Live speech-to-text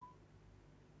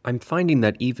I'm finding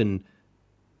that even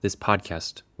this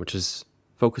podcast, which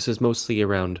focuses mostly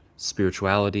around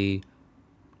spirituality,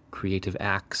 creative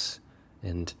acts,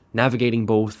 and navigating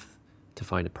both to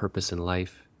find a purpose in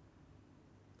life,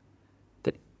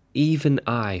 that even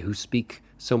I, who speak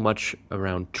so much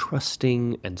around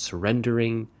trusting and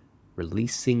surrendering,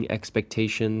 releasing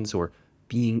expectations, or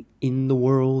being in the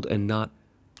world and not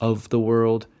of the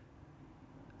world,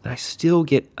 that I still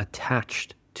get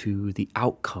attached to the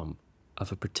outcome of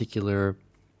a particular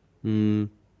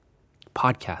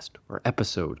podcast or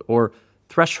episode or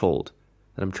threshold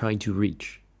that I'm trying to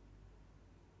reach.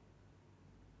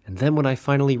 And then when I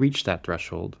finally reach that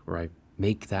threshold, or I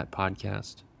make that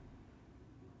podcast,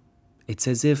 it's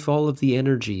as if all of the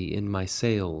energy in my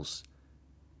sails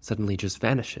suddenly just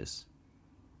vanishes.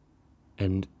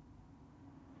 And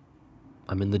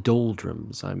I'm in the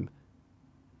doldrums. I'm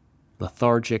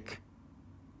lethargic,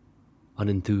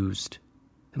 unenthused.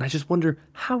 And I just wonder,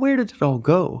 where did it all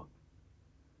go?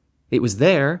 It was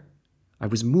there. I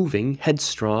was moving,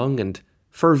 headstrong and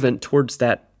fervent towards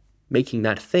that, making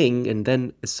that thing. And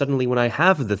then suddenly when I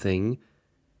have the thing,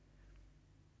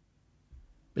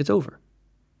 it's over.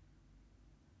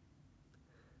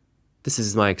 This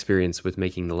is my experience with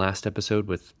making the last episode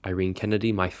with Irene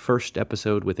Kennedy, my first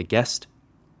episode with a guest.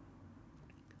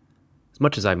 As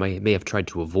much as I may have tried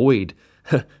to avoid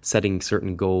setting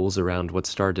certain goals around what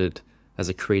started as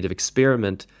a creative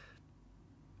experiment,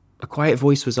 A Quiet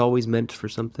Voice was always meant for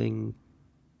something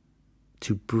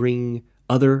to bring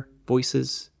other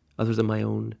voices other than my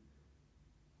own.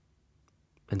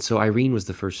 And so Irene was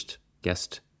the first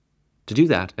guest to do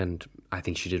that, and I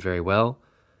think she did very well.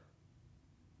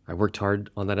 I worked hard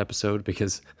on that episode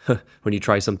because when you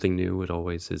try something new, it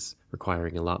always is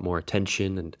requiring a lot more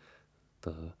attention, and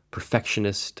the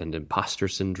perfectionist and imposter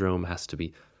syndrome has to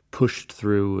be pushed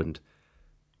through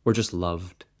or just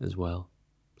loved as well,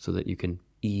 so that you can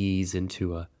ease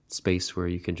into a space where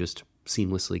you can just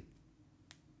seamlessly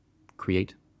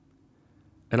create.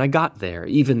 And I got there,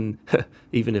 even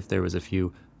if there was a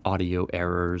few audio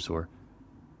errors or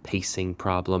pacing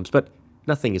problems, but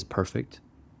nothing is perfect.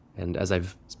 And as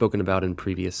I've spoken about in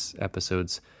previous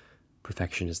episodes,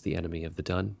 perfection is the enemy of the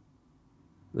done.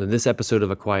 In this episode of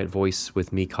A Quiet Voice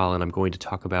with me, Colin, I'm going to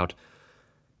talk about,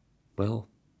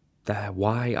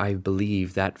 why I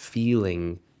believe that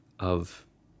feeling of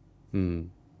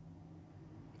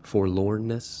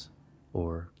forlornness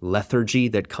or lethargy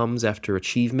that comes after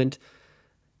achievement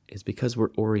is because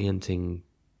we're orienting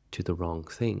to the wrong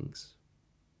things.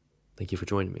 Thank you for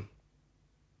joining me.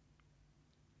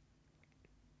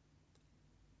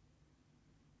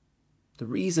 The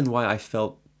reason why I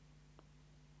felt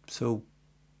so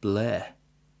bleh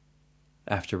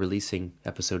after releasing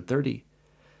episode 30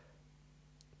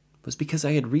 was because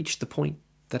I had reached the point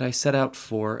that I set out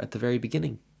for at the very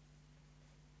beginning.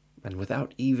 And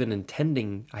without even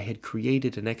intending, I had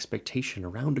created an expectation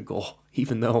around a goal,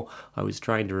 even though I was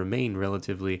trying to remain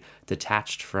relatively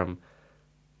detached from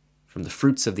the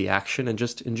fruits of the action and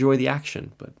just enjoy the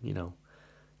action. But,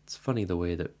 it's funny the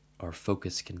way that our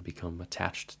focus can become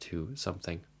attached to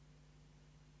something.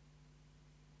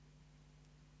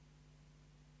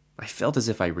 I felt as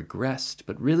if I regressed,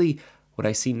 but really what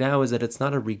I see now is that it's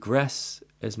not a regress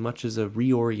as much as a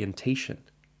reorientation.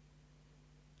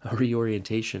 A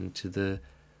reorientation to the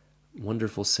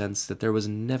wonderful sense that there was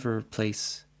never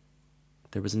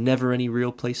any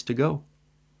real place to go.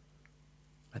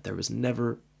 That there was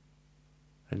never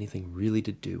anything really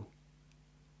to do.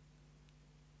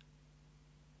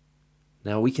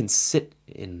 Now we can sit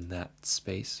in that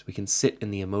space. We can sit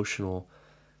in the emotional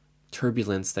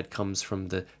turbulence that comes from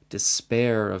the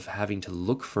despair of having to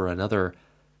look for another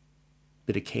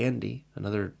bit of candy,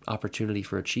 another opportunity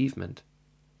for achievement.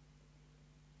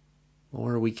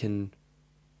 Or we can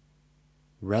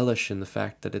relish in the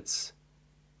fact that it's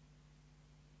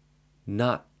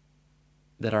not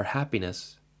that our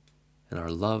happiness and our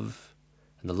love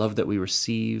and the love that we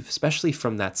receive, especially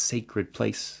from that sacred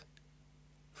place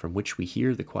from which we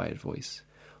hear the quiet voice,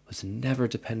 was never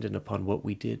dependent upon what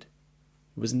we did.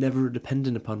 It was never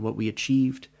dependent upon what we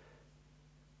achieved.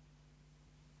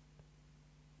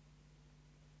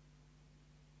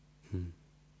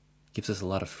 Gives us a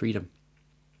lot of freedom.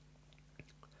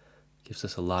 Gives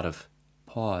us a lot of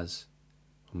pause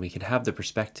when we can have the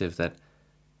perspective that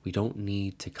we don't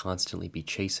need to constantly be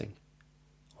chasing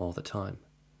all the time.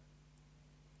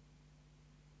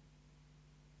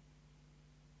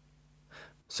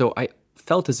 So I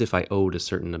felt as if I owed a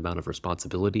certain amount of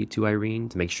responsibility to Irene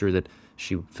to make sure that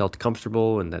she felt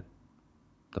comfortable and that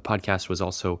the podcast was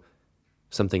also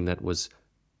something that was,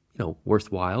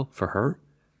 worthwhile for her.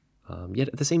 Yet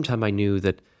at the same time, I knew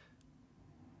that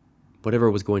whatever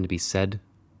was going to be said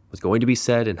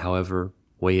in however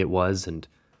way it was, and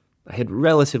I had,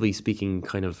 relatively speaking,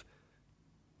 kind of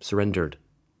surrendered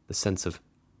the sense of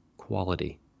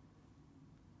quality.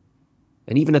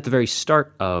 And even at the very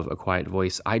start of A Quiet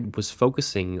Voice, I was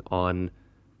focusing on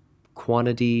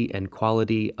quantity and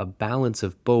quality, a balance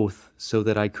of both, so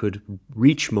that I could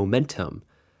reach momentum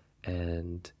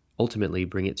and ultimately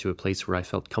bring it to a place where I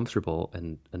felt comfortable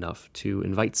and enough to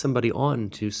invite somebody on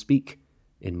to speak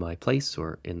in my place,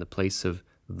 or in the place of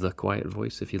The Quiet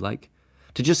Voice, if you like,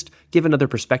 to just give another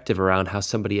perspective around how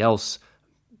somebody else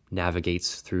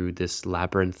navigates through this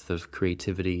labyrinth of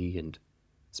creativity and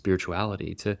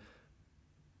spirituality, to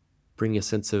bring a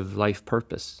sense of life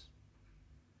purpose.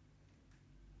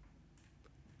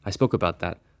 I spoke about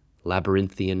that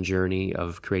labyrinthian journey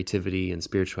of creativity and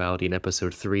spirituality in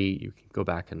episode 3. You can go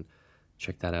back and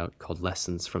check that out, called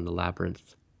Lessons from the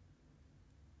Labyrinth.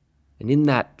 And in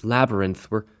that labyrinth,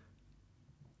 we're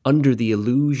under the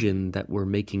illusion that we're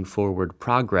making forward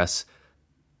progress,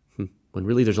 when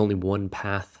really there's only one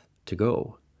path to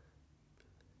go.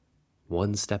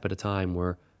 One step at a time,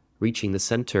 we're reaching the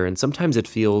center, and sometimes it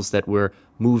feels that we're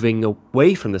moving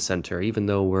away from the center, even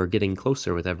though we're getting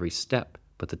closer with every step.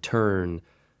 But the turn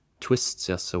twists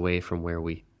us away from where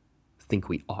we think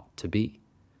we ought to be.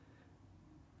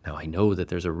 Now, I know that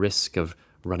there's a risk of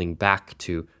running back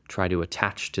to try to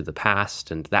attach to the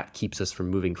past, and that keeps us from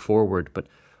moving forward. But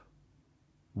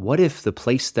what if the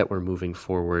place that we're moving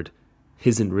forward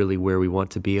isn't really where we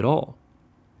want to be at all?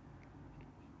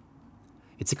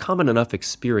 It's a common enough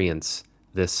experience,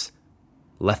 this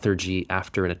lethargy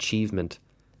after an achievement.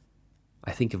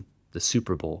 I think of the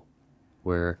Super Bowl,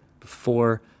 where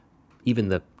before even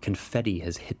the confetti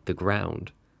has hit the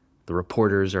ground, the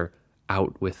reporters are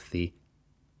out with the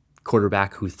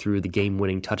quarterback who threw the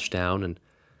game-winning touchdown and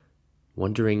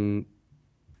wondering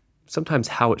sometimes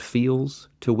how it feels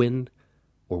to win,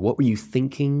 or what were you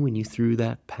thinking when you threw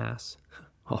that pass?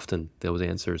 Often those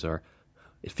answers are,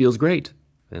 it feels great,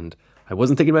 and I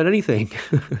wasn't thinking about anything.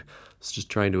 I was just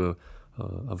trying to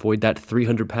avoid that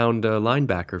 300-pound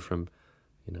linebacker from,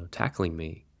 tackling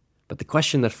me. But the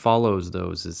question that follows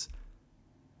those is,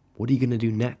 what are you going to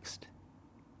do next?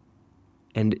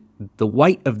 And the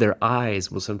white of their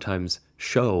eyes will sometimes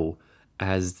show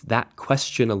as that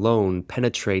question alone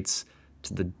penetrates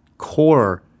to the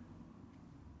core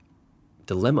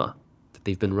dilemma that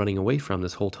they've been running away from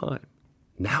this whole time.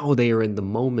 Now they are in the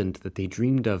moment that they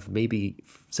dreamed of maybe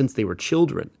since they were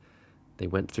children. They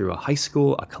went through a high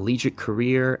school, a collegiate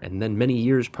career, and then many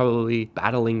years probably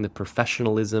battling the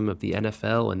professionalism of the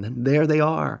NFL, and then there they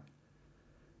are,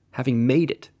 having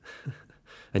made it.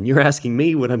 And you're asking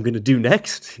me what I'm going to do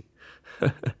next?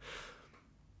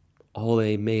 All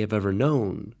they may have ever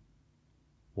known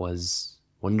was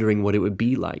wondering what it would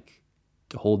be like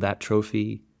to hold that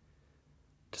trophy,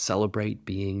 to celebrate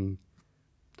being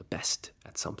the best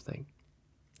at something.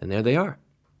 And there they are.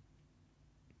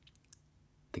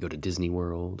 They go to Disney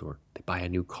World, or they buy a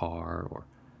new car, or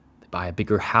they buy a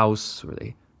bigger house, or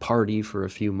they party for a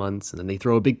few months, and then they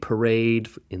throw a big parade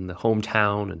in the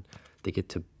hometown, and they get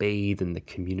to bathe in the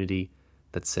community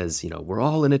that says, we're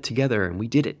all in it together and we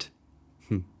did it.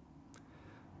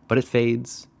 But it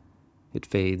fades,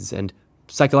 and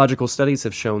psychological studies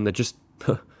have shown that just,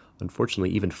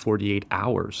 unfortunately, even 48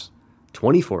 hours,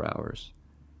 24 hours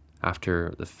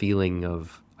after the feeling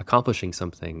of accomplishing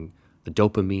something, the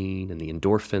dopamine and the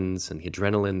endorphins and the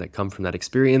adrenaline that come from that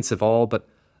experience have all but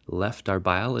left our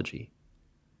biology.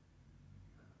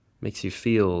 Makes you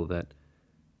feel that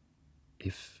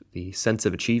if the sense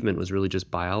of achievement was really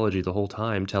just biology the whole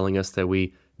time telling us that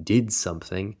we did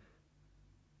something,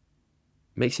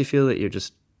 makes you feel that you're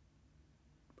just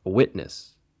a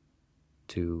witness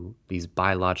to these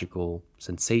biological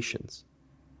sensations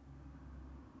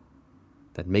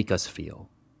that make us feel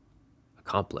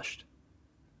accomplished.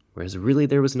 Whereas really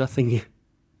there was nothing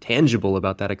tangible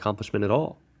about that accomplishment at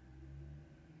all.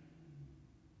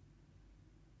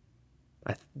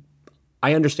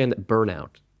 I understand that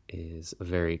burnout is a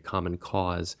very common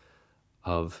cause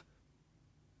of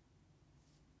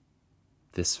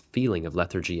this feeling of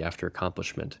lethargy after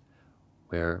accomplishment,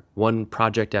 where one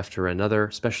project after another,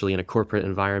 especially in a corporate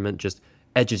environment, just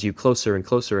edges you closer and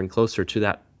closer and closer to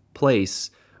that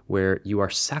place where you are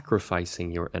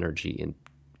sacrificing your energy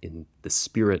in the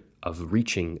spirit of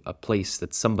reaching a place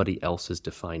that somebody else is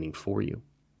defining for you.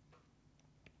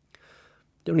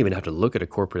 You don't even have to look at a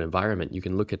corporate environment. You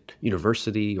can look at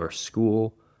university or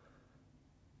school.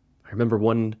 I remember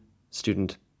one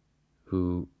student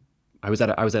who I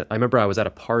remember I was at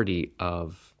a party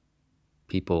of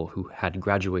people who had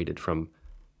graduated from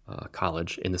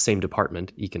college in the same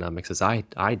department, economics, as I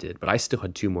did, but I still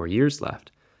had 2 more years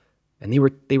left. And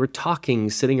they were talking,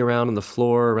 sitting around on the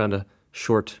floor around a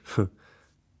short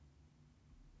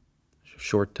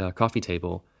coffee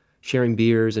table, sharing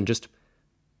beers and just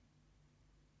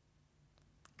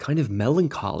kind of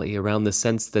melancholy around the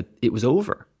sense that it was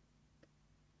over.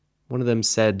 One of them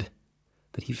said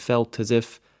that he felt as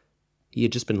if he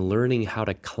had just been learning how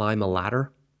to climb a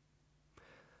ladder,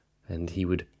 and he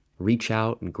would reach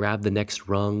out and grab the next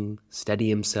rung, steady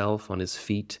himself on his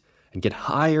feet, and get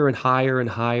higher and higher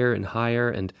and higher and higher,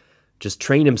 and just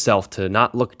train himself to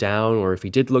not look down, or if he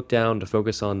did look down, to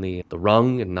focus on the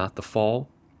rung and not the fall.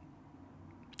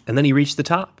 And then he reached the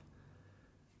top,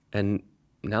 and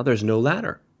now there's no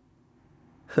ladder.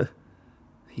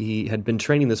 He had been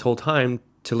training this whole time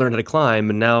to learn how to climb,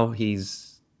 and now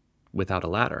he's without a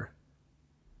ladder.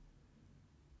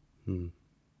 And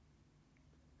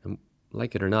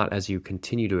like it or not, as you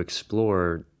continue to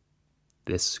explore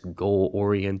this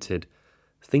goal-oriented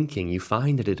thinking, you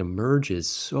find that it emerges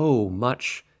so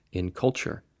much in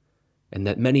culture, and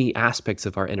that many aspects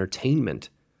of our entertainment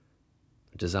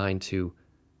are designed to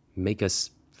make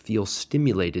us feel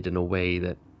stimulated in a way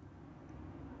that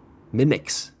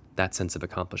mimics that sense of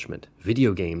accomplishment.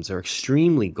 Video games are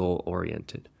extremely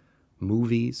goal-oriented.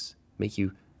 Movies make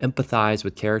you empathize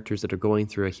with characters that are going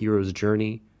through a hero's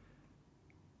journey.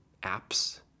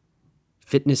 Apps,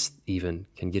 fitness even,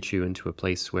 can get you into a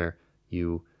place where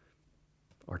you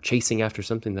are chasing after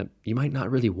something that you might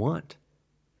not really want.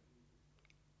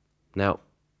 Now,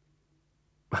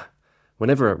 when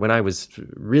I was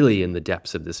really in the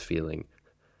depths of this feeling,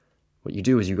 what you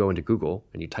do is you go into Google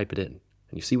and you type it in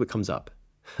and you see what comes up.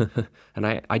 And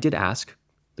I did ask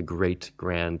the great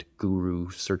grand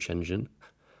guru search engine,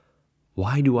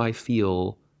 why do I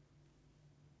feel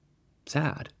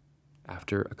sad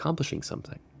after accomplishing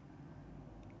something?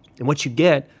 And what you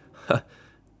get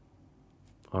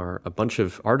are a bunch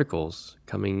of articles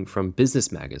coming from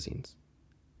business magazines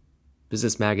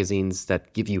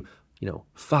that give you,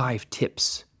 5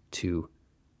 tips to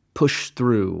push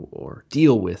through or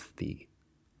deal with the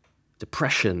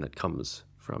depression that comes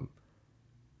from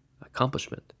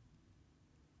accomplishment.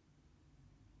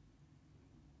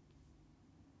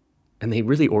 And they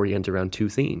really orient around 2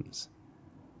 themes.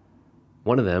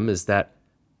 One of them is that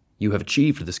you have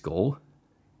achieved this goal,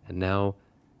 and now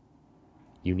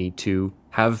you need to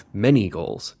have many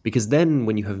goals, because then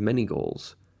when you have many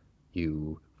goals,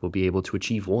 you will be able to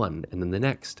achieve one, and then the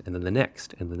next, and then the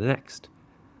next, and then the next.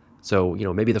 So,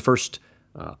 maybe the first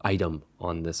item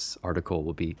on this article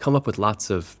will be come up with lots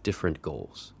of different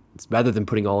goals. Rather than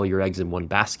putting all your eggs in one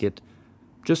basket,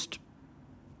 just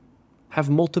have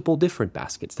multiple different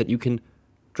baskets that you can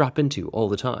drop into all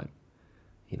the time,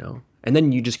 And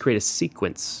then you just create a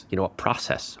sequence, a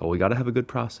process. Oh, we got to have a good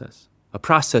process. A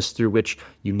process through which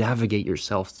you navigate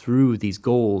yourself through these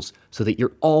goals so that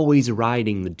you're always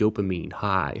riding the dopamine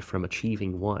high from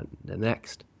achieving one and the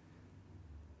next.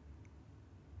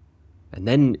 And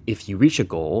then if you reach a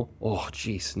goal,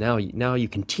 now you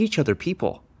can teach other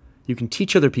people. You can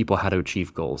teach other people how to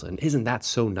achieve goals. And isn't that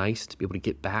so nice to be able to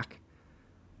get back?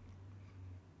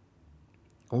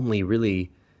 Only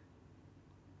really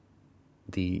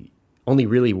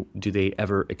do they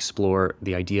ever explore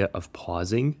the idea of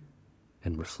pausing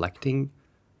and reflecting,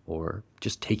 or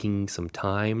just taking some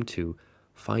time to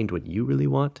find what you really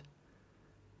want.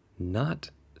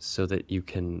 Not so that you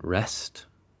can rest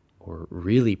or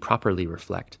really properly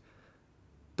reflect,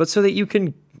 but so that you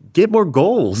can get more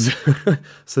goals,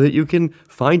 so that you can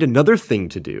find another thing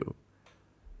to do.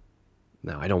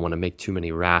 Now, I don't want to make too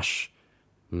many rash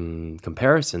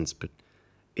comparisons, but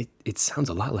it sounds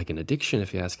a lot like an addiction,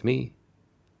 if you ask me.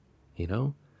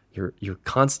 You're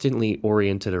constantly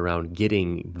oriented around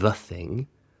getting the thing,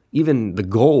 even the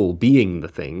goal being the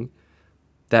thing,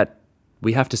 that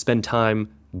we have to spend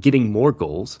time getting more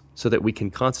goals so that we can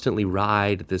constantly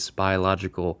ride this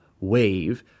biological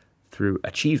wave through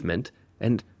achievement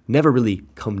and never really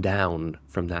come down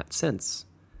from that sense.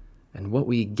 And what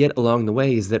we get along the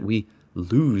way is that we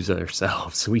lose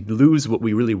ourselves. We lose what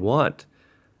we really want.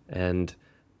 And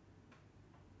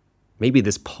maybe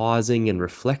this pausing and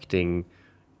reflecting,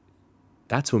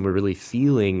 that's when we're really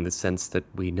feeling the sense that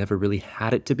we never really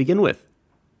had it to begin with.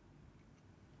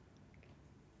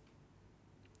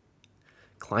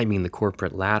 Climbing the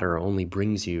corporate ladder only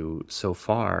brings you so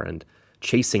far, and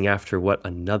chasing after what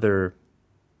another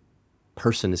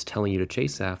person is telling you to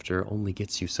chase after only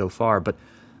gets you so far. But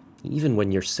even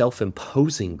when you're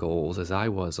self-imposing goals, as I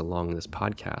was along this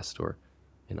podcast or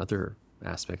in other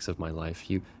aspects of my life,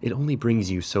 it only brings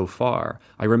you so far.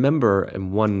 I remember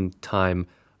in one time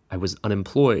I was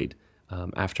unemployed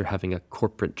after having a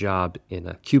corporate job in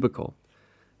a cubicle.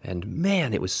 And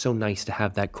man, it was so nice to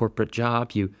have that corporate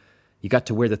job. You got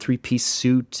to wear the three-piece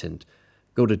suit and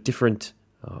go to different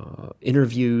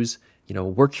interviews,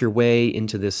 work your way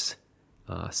into this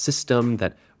system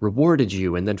that rewarded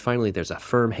you. And then finally there's a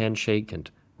firm handshake and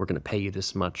we're going to pay you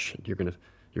this much. And you're going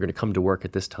to come to work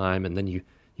at this time. And then you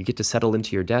get to settle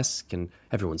into your desk and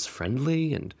everyone's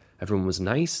friendly and everyone was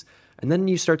nice. And then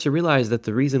you start to realize that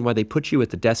the reason why they put you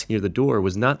at the desk near the door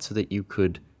was not so that you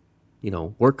could,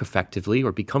 work effectively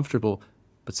or be comfortable,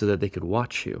 but so that they could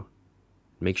watch you,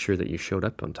 make sure that you showed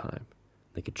up on time.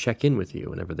 They could check in with you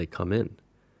whenever they come in.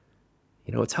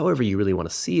 It's however you really want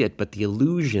to see it, but the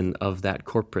illusion of that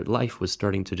corporate life was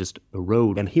starting to just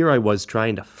erode. And here I was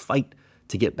trying to fight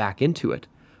to get back into it.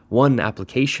 One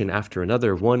application after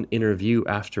another, one interview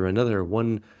after another,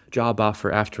 one job offer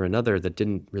after another that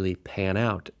didn't really pan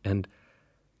out. And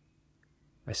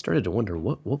I started to wonder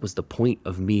what was the point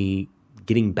of me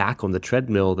getting back on the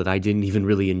treadmill that I didn't even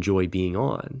really enjoy being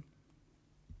on.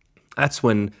 That's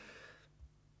when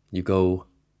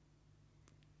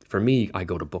for me, I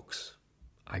go to books.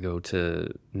 I go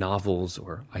to novels,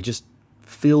 or I just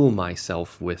fill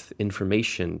myself with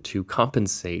information to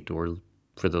compensate or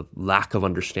for the lack of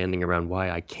understanding around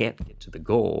why I can't get to the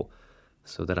goal,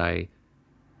 so that I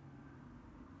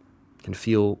can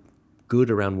feel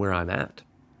good around where I'm at,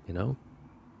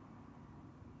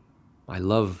 I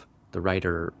love the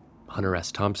writer Hunter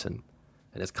S. Thompson,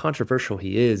 and as controversial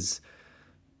he is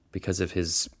because of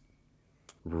his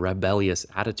rebellious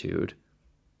attitude,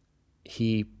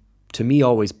 he, to me,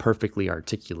 always perfectly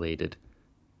articulated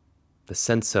the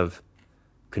sense of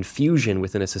confusion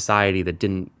within a society that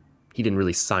he didn't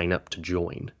really sign up to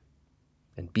join,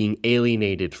 and being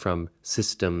alienated from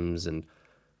systems and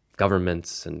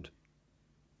governments and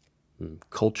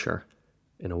culture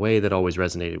in a way that always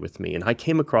resonated with me. And I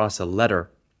came across a letter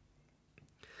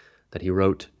that he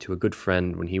wrote to a good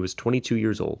friend when he was 22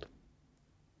 years old.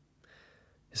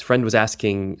 His friend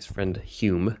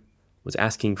Hume was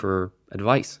asking for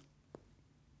advice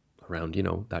around,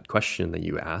 that question that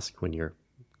you ask when you're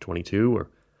 22 or,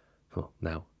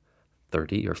 now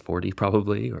 30 or 40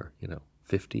 probably, or,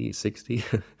 50, 60.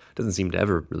 Doesn't seem to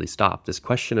ever really stop. This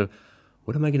question of,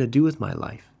 what am I going to do with my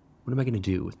life? What am I going to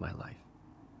do with my life?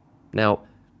 Now,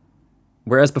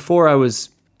 whereas before I was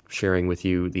sharing with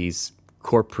you these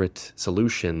corporate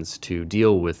solutions to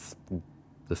deal with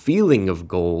the feeling of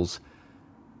goals,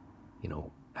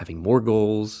 having more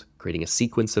goals, creating a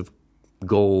sequence of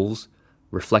goals,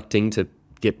 reflecting to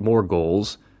get more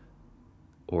goals,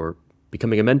 or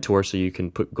becoming a mentor so you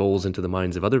can put goals into the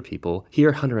minds of other people.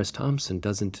 Here, Hunter S. Thompson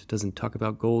doesn't talk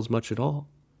about goals much at all.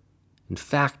 In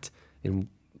fact, in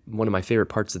one of my favorite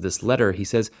parts of this letter, he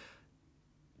says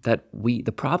that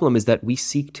the problem is that we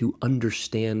seek to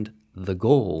understand the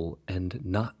goal and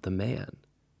not the man.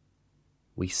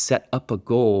 We set up a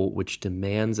goal which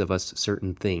demands of us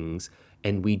certain things,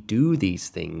 and we do these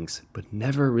things, but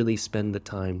never really spend the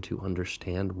time to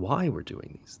understand why we're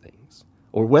doing these things,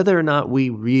 or whether or not we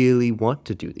really want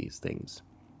to do these things.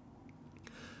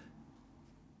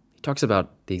 He talks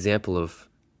about the example of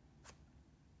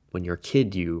when you're a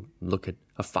kid, you look at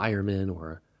a fireman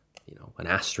or an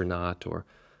astronaut or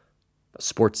a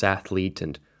sports athlete,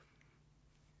 and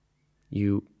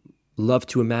you love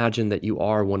to imagine that you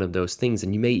are one of those things,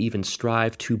 and you may even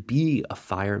strive to be a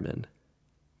fireman.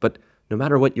 But no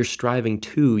matter what you're striving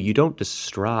to, you don't just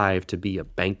strive to be a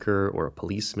banker or a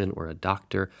policeman or a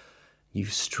doctor. You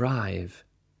strive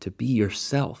to be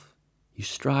yourself. You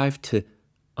strive to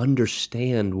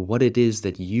understand what it is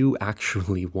that you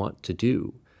actually want to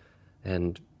do.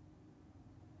 And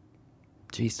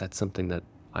geez, that's something that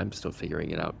I'm still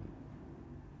figuring it out.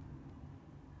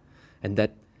 And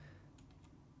that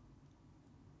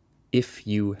if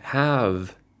you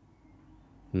have,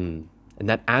 and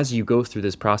that as you go through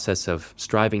this process of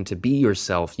striving to be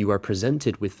yourself, you are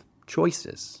presented with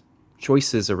choices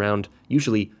around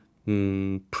usually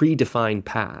predefined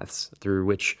paths through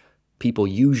which people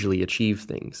usually achieve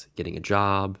things, getting a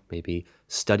job, maybe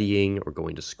studying or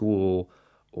going to school,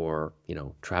 or,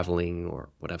 traveling or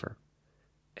whatever.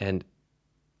 And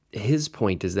his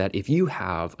point is that if you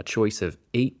have a choice of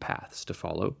 8 paths to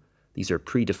follow, these are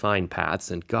predefined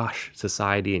paths, and gosh,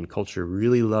 society and culture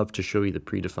really love to show you the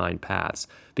predefined paths,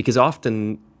 because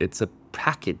often it's a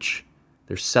package.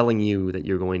 They're selling you that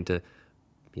you're going to,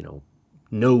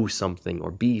 know something or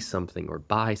be something or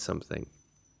buy something.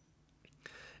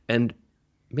 And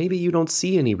maybe you don't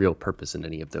see any real purpose in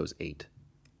any of those 8.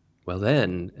 Well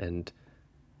then, and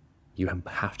you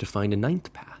have to find a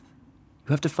 9th path.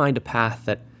 You have to find a path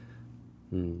that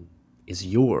is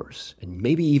yours, and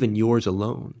maybe even yours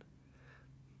alone.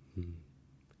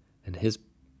 And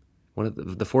one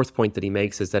of the fourth point that he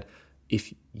makes is that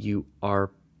if you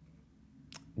are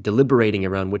deliberating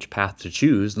around which path to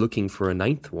choose, looking for a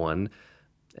ninth one,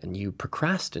 and you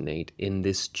procrastinate in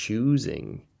this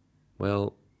choosing,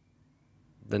 well,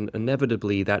 then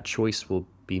inevitably that choice will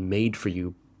be made for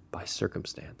you by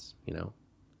circumstance,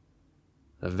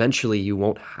 Eventually you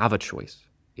won't have a choice.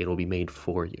 It'll be made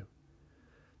for you.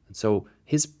 And so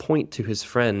his point to his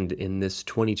friend in this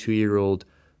 22-year-old,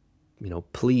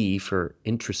 plea for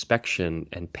introspection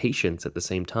and patience at the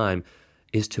same time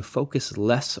is to focus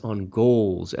less on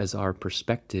goals as our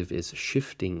perspective is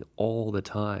shifting all the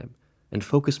time, and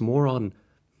focus more on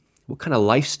what kind of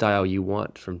lifestyle you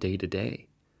want from day to day.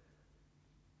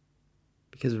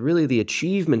 Because really the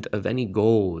achievement of any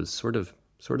goal is sort of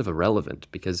irrelevant,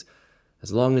 because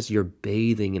as long as you're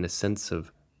bathing in a sense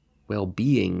of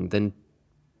well-being, then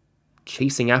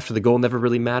chasing after the goal never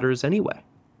really matters anyway.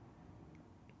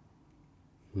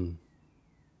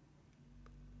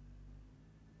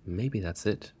 Maybe that's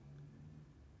it.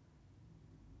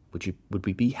 Would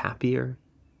we be happier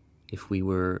if we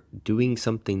were doing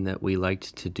something that we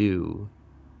liked to do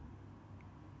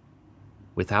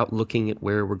without looking at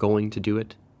where we're going to do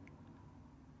it?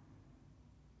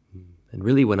 And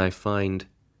really, when I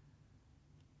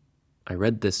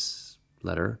read this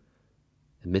letter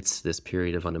amidst this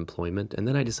period of unemployment, and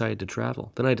then I decided to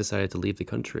travel. Then I decided to leave the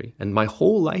country. And my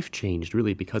whole life changed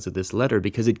really because of this letter,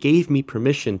 because it gave me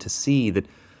permission to see that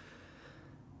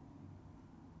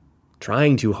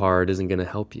trying too hard isn't going to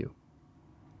help you.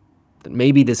 That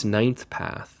maybe this ninth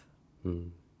path,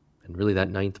 and really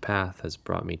that ninth path has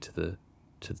brought me to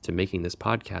making this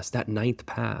podcast. That ninth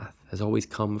path has always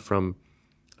come from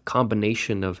a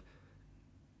combination of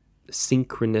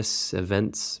synchronous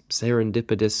events,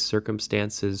 serendipitous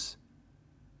circumstances,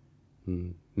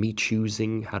 me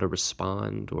choosing how to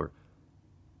respond or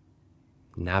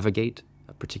navigate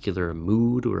a particular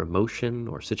mood or emotion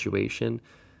or situation,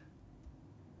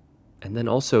 and then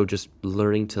also just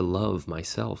learning to love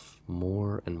myself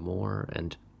more and more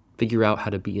and figure out how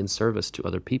to be in service to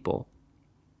other people.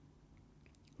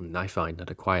 And I find that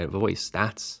a quiet voice,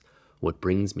 that's what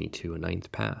brings me to a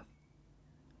ninth path.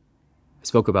 I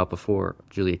spoke about before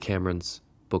Julia Cameron's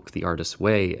book, The Artist's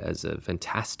Way, as a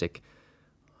fantastic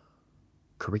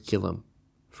curriculum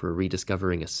for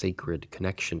rediscovering a sacred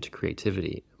connection to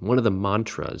creativity. One of the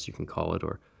mantras, you can call it,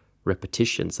 or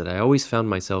repetitions that I always found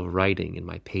myself writing in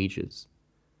my pages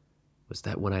was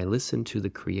that when I listen to the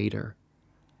Creator,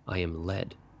 I am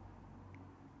led.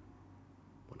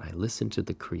 When I listen to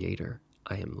the Creator,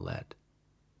 I am led.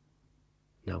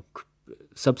 Now,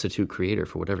 substitute Creator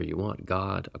for whatever you want.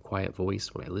 God, a quiet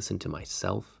voice, when I listen to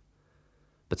myself.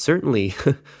 But certainly,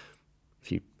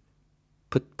 if you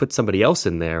put somebody else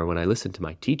in there, when I listen to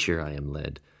my teacher, I am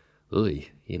led.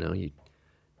 It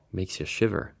makes you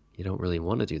shiver. You don't really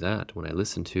want to do that. When I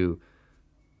listen to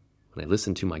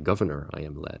my governor, I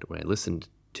am led. When I listen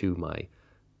to my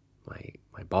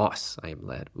boss, I am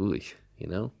led. There's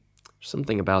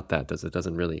something about that that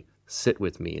doesn't really sit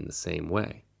with me in the same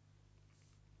way.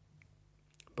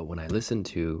 But when I listen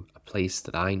to a place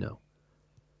that I know,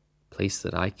 a place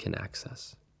that I can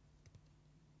access,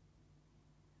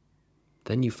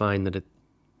 then you find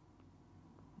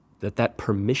that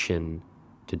permission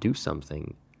to do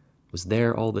something was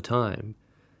there all the time,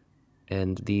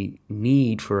 and the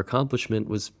need for accomplishment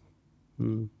was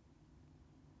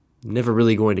never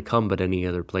really going to come but any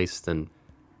other place than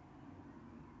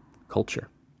culture.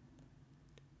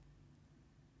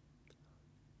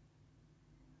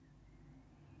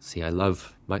 See, I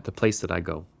love the place that I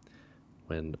go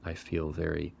when I feel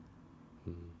very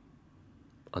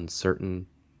uncertain,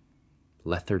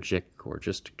 lethargic, or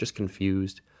just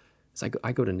confused. Is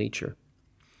I go to nature.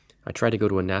 I try to go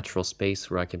to a natural space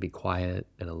where I can be quiet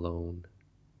and alone.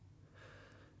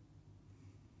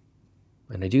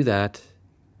 And I do that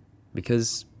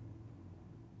because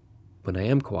when I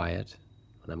am quiet,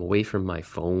 when I'm away from my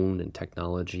phone and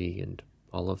technology and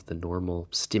all of the normal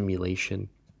stimulation,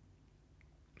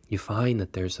 you find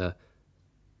that there's a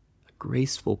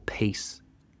graceful pace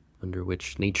under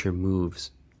which nature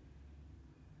moves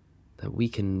that we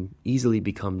can easily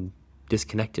become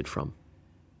disconnected from,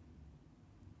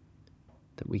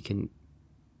 that we can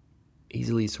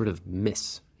easily sort of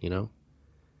miss,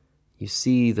 You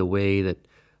see the way that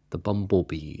the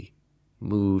bumblebee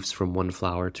moves from one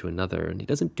flower to another, and he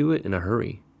doesn't do it in a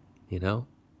hurry,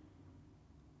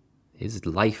 His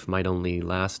life might only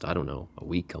last, a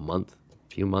week, a month, a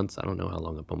few months. I don't know how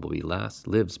long a bumblebee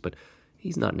lives, but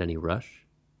he's not in any rush.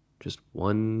 Just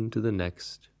one to the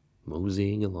next,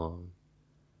 moseying along.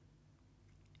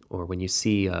 Or when you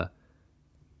see a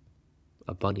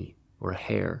bunny or a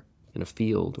hare in a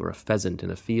field or a pheasant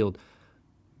in a field,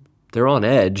 they're on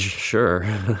edge, sure.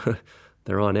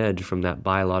 They're on edge from that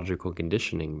biological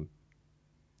conditioning,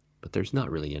 but there's not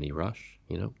really any rush,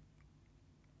 you know?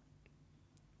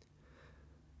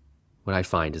 What I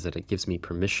find is that it gives me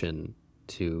permission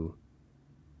to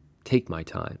take my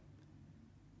time.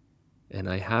 And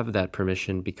I have that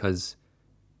permission because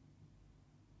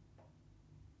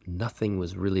nothing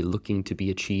was really looking to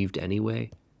be achieved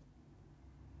anyway.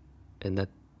 And that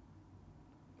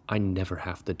I never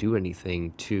have to do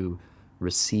anything to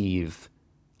receive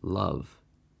love.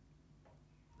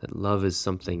 That love is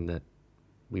something that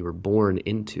we were born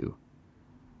into.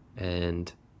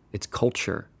 And it's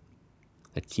culture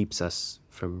that keeps us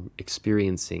from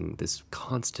experiencing this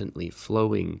constantly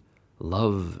flowing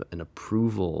love and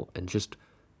approval, and just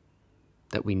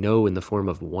that we know in the form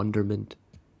of wonderment,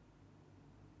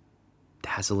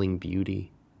 dazzling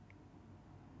beauty,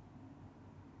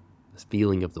 this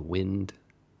feeling of the wind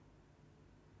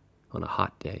on a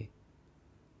hot day,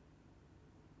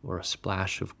 or a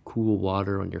splash of cool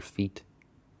water on your feet,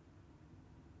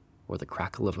 or the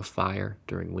crackle of a fire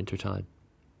during wintertime.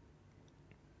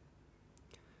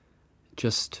 It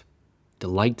just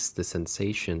delights the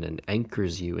sensation and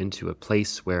anchors you into a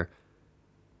place where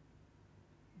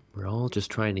we're all just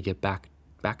trying to get back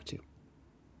to.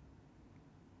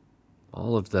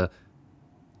 All of the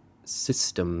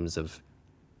systems of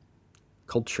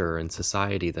culture and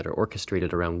society that are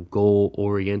orchestrated around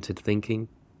goal-oriented thinking,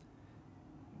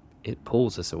 it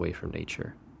pulls us away from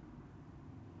nature.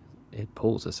 It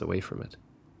pulls us away from it.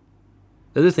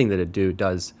 The other thing that it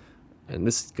does, and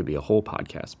this could be a whole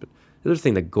podcast, but the other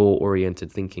thing that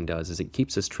goal-oriented thinking does is it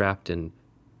keeps us trapped in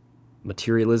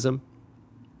materialism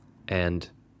and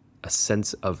a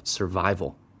sense of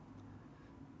survival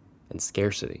and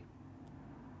scarcity.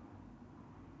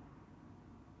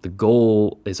 The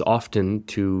goal is often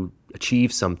to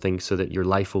achieve something so that your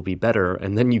life will be better,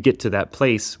 and then you get to that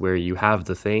place where you have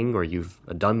the thing or you've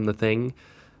done the thing,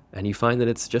 and you find that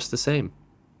it's just the same.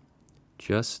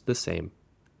 Just the same.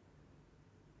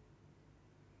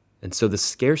 And so the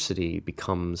scarcity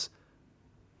becomes,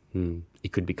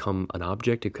 it could become an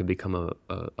object, it could become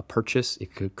a purchase,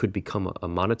 it could become a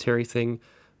monetary thing,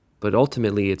 but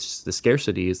ultimately it's the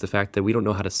scarcity is the fact that we don't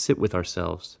know how to sit with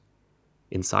ourselves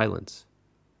in silence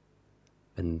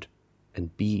and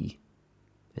be,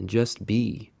 and just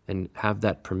be, and have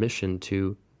that permission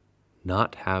to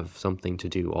not have something to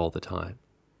do all the time.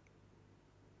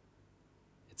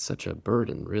 It's such a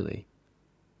burden, really.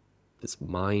 This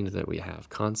mind that we have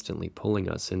constantly pulling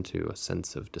us into a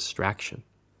sense of distraction.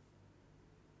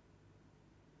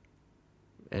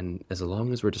 And as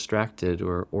long as we're distracted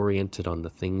or oriented on the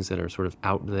things that are sort of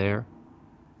out there,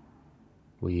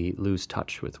 we lose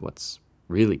touch with what's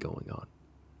really going on.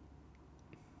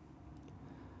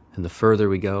 And the further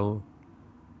we go,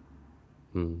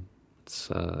 it's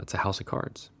a house of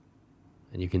cards.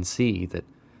 And you can see that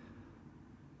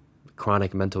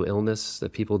chronic mental illness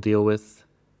that people deal with,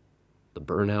 the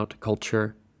burnout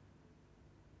culture,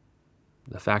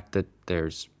 the fact that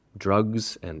there's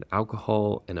drugs and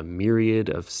alcohol and a myriad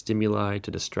of stimuli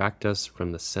to distract us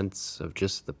from the sense of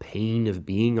just the pain of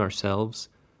being ourselves,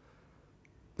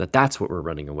 that's what we're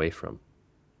running away from.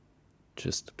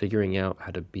 Just figuring out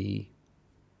how to be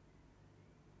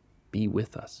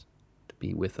with us, to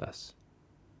be with us.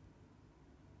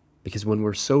 Because when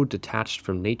we're so detached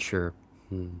from nature,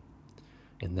 in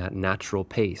that natural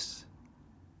pace,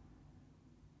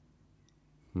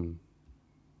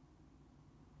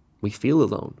 we feel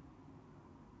alone.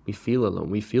 We feel alone.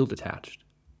 We feel detached.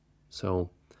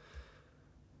 So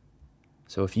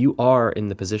if you are in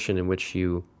the position in which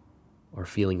you are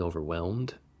feeling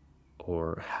overwhelmed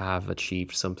or have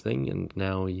achieved something and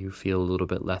now you feel a little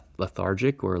bit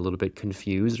lethargic or a little bit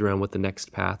confused around what the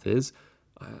next path is,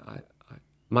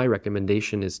 my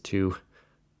recommendation is to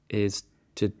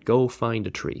go find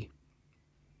a tree.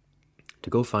 To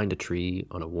go find a tree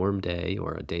on a warm day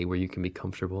or a day where you can be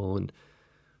comfortable, and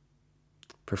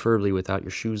preferably without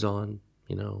your shoes on,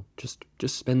 just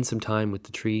spend some time with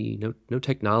the tree. No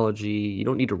technology. You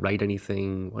don't need to write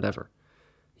anything, whatever.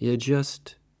 You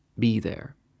just be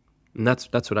there. And that's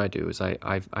what I do is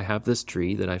I have this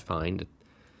tree that I find,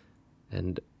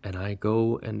 and I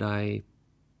go and I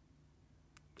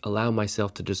allow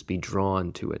myself to just be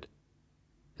drawn to it.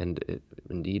 And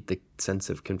indeed, the sense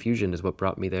of confusion is what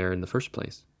brought me there in the first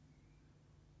place.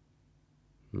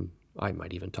 I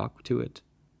might even talk to it.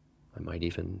 I might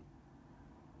even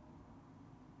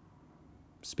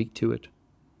speak to it,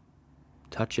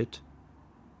 touch it,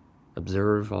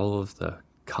 observe all of the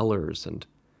colors and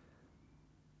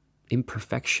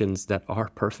imperfections that are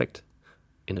perfect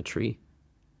in a tree.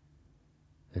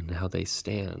 and how they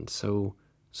stand so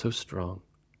strong.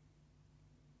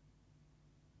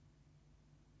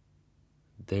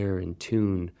 They're in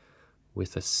tune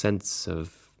with a sense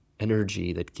of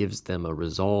energy that gives them a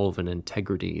resolve and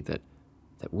integrity that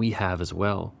we have as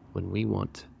well when we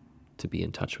want to be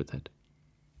in touch with it.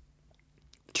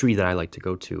 The tree that I like to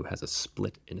go to has a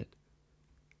split in it,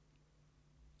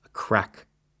 a crack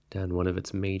down one of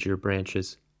its major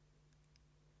branches.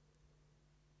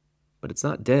 But it's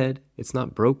not dead, it's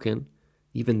not broken.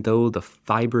 Even though the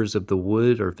fibers of the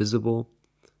wood are visible,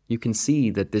 you can see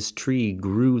that this tree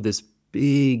grew this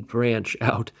big branch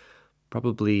out,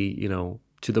 probably,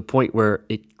 to the point where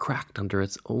it cracked under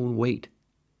its own weight.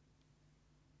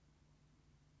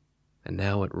 And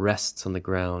now it rests on the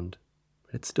ground.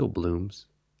 It still blooms.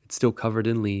 It's still covered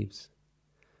in leaves.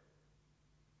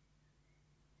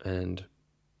 And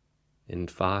in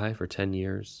 5 or 10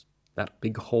 years, that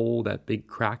big hole, that big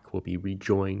crack will be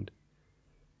rejoined.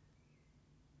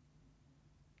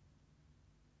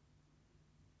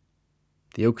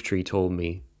 The oak tree told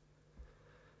me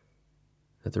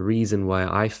that the reason why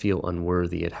I feel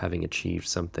unworthy at having achieved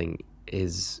something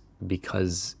is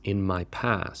because in my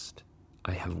past,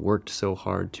 I have worked so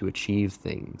hard to achieve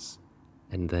things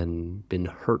and then been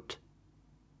hurt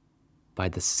by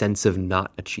the sense of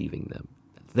not achieving them.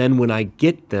 Then when I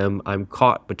get them, I'm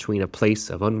caught between a place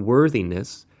of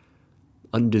unworthiness,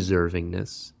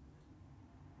 undeservingness,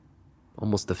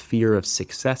 almost the fear of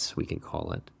success, we can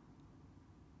call it,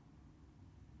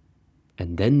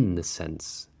 and then the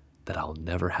sense that I'll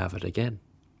never have it again.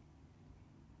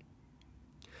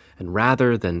 And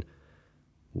rather than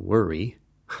worry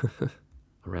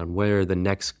around where the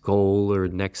next goal or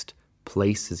next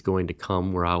place is going to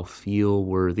come where I'll feel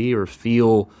worthy or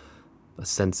feel a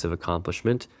sense of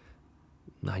accomplishment,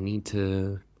 I need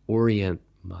to orient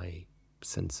my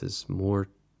senses more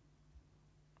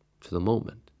to the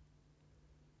moment.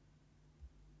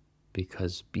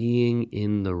 Because being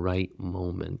in the right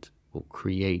moment will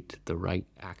create the right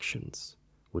actions,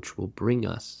 which will bring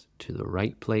us to the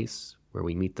right place where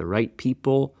we meet the right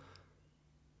people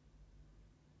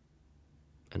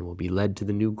and will be led to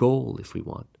the new goal if we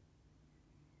want.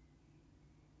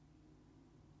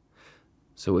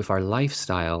 So if our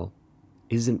lifestyle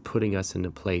isn't putting us in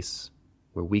a place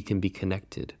where we can be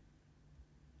connected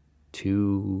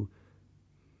to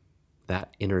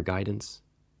that inner guidance,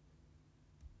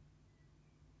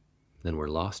 then we're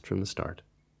lost from the start.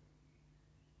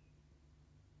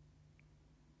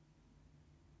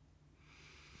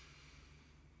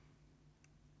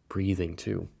 Breathing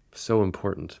too, so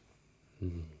important.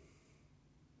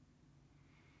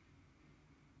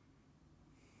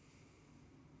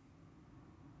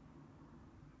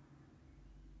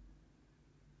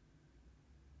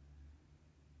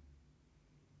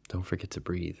 Don't forget to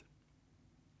breathe.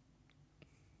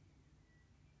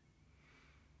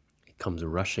 It comes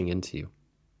rushing into you,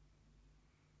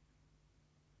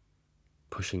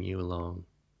 pushing you along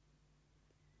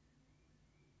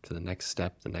to the next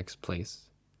step, the next place,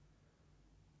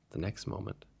 the next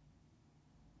moment.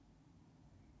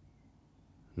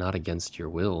 Not against your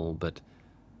will, but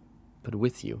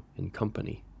with you, in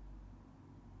company.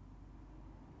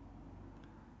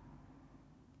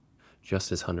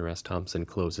 Just as Hunter S. Thompson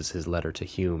closes his letter to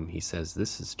Hume, he says,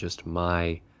 "This is just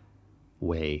my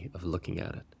way of looking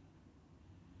at it."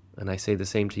 And I say the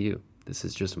same to you. This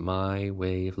is just my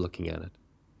way of looking at it.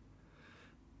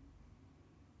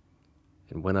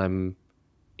 And when I'm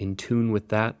in tune with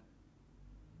that,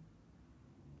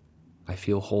 I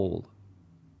feel whole.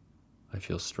 I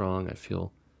feel strong. I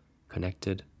feel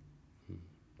connected.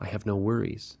 I have no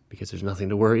worries because there's nothing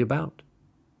to worry about.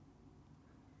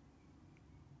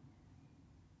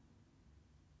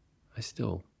 I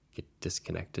still get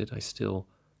disconnected. I still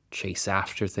chase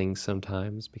after things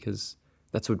sometimes because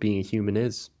that's what being a human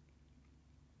is.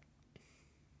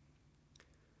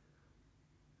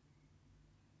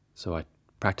 So I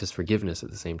practice forgiveness at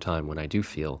the same time when I do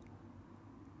feel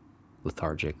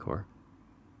lethargic or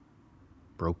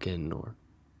broken or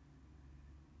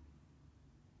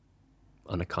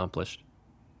unaccomplished.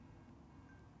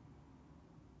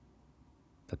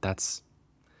 That's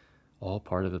all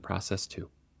part of the process too.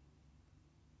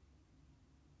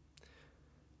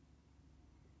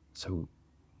 So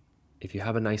if you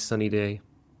have a nice sunny day,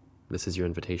 this is your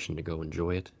invitation to go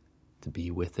enjoy it, to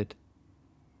be with it.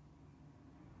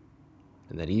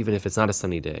 And that even if it's not a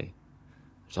sunny day,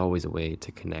 there's always a way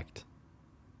to connect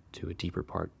to a deeper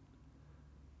part,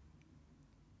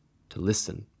 to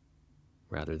listen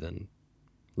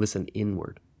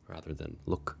inward rather than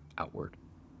look outward.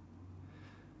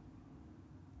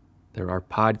 There are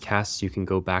podcasts you can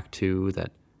go back to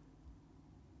that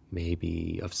may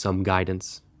be of some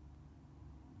guidance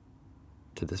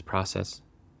to this process.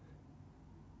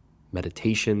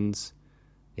 Meditations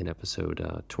in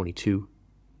episode 22,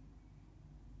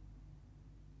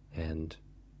 and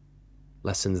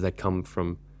lessons that come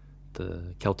from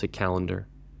the Celtic calendar,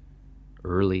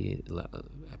 early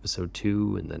episode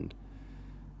 2, and then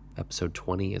episode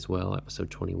 20 as well, episode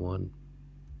 21.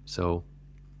 So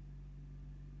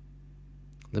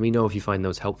let me know if you find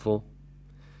those helpful.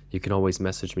 You can always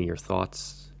message me your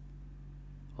thoughts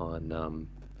on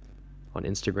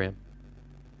Instagram.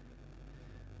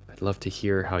 I'd love to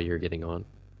hear how you're getting on.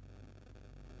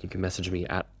 You can message me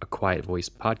at A Quiet Voice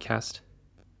Podcast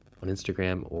on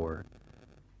Instagram, or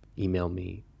email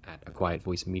me at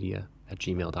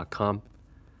aquietvoicemedia@gmail.com.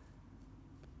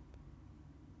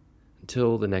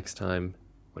 Until the next time,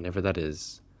 whenever that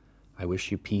is, I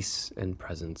wish you peace and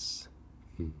presence,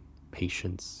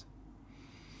 patience,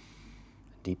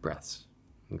 and deep breaths.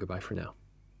 And goodbye for now.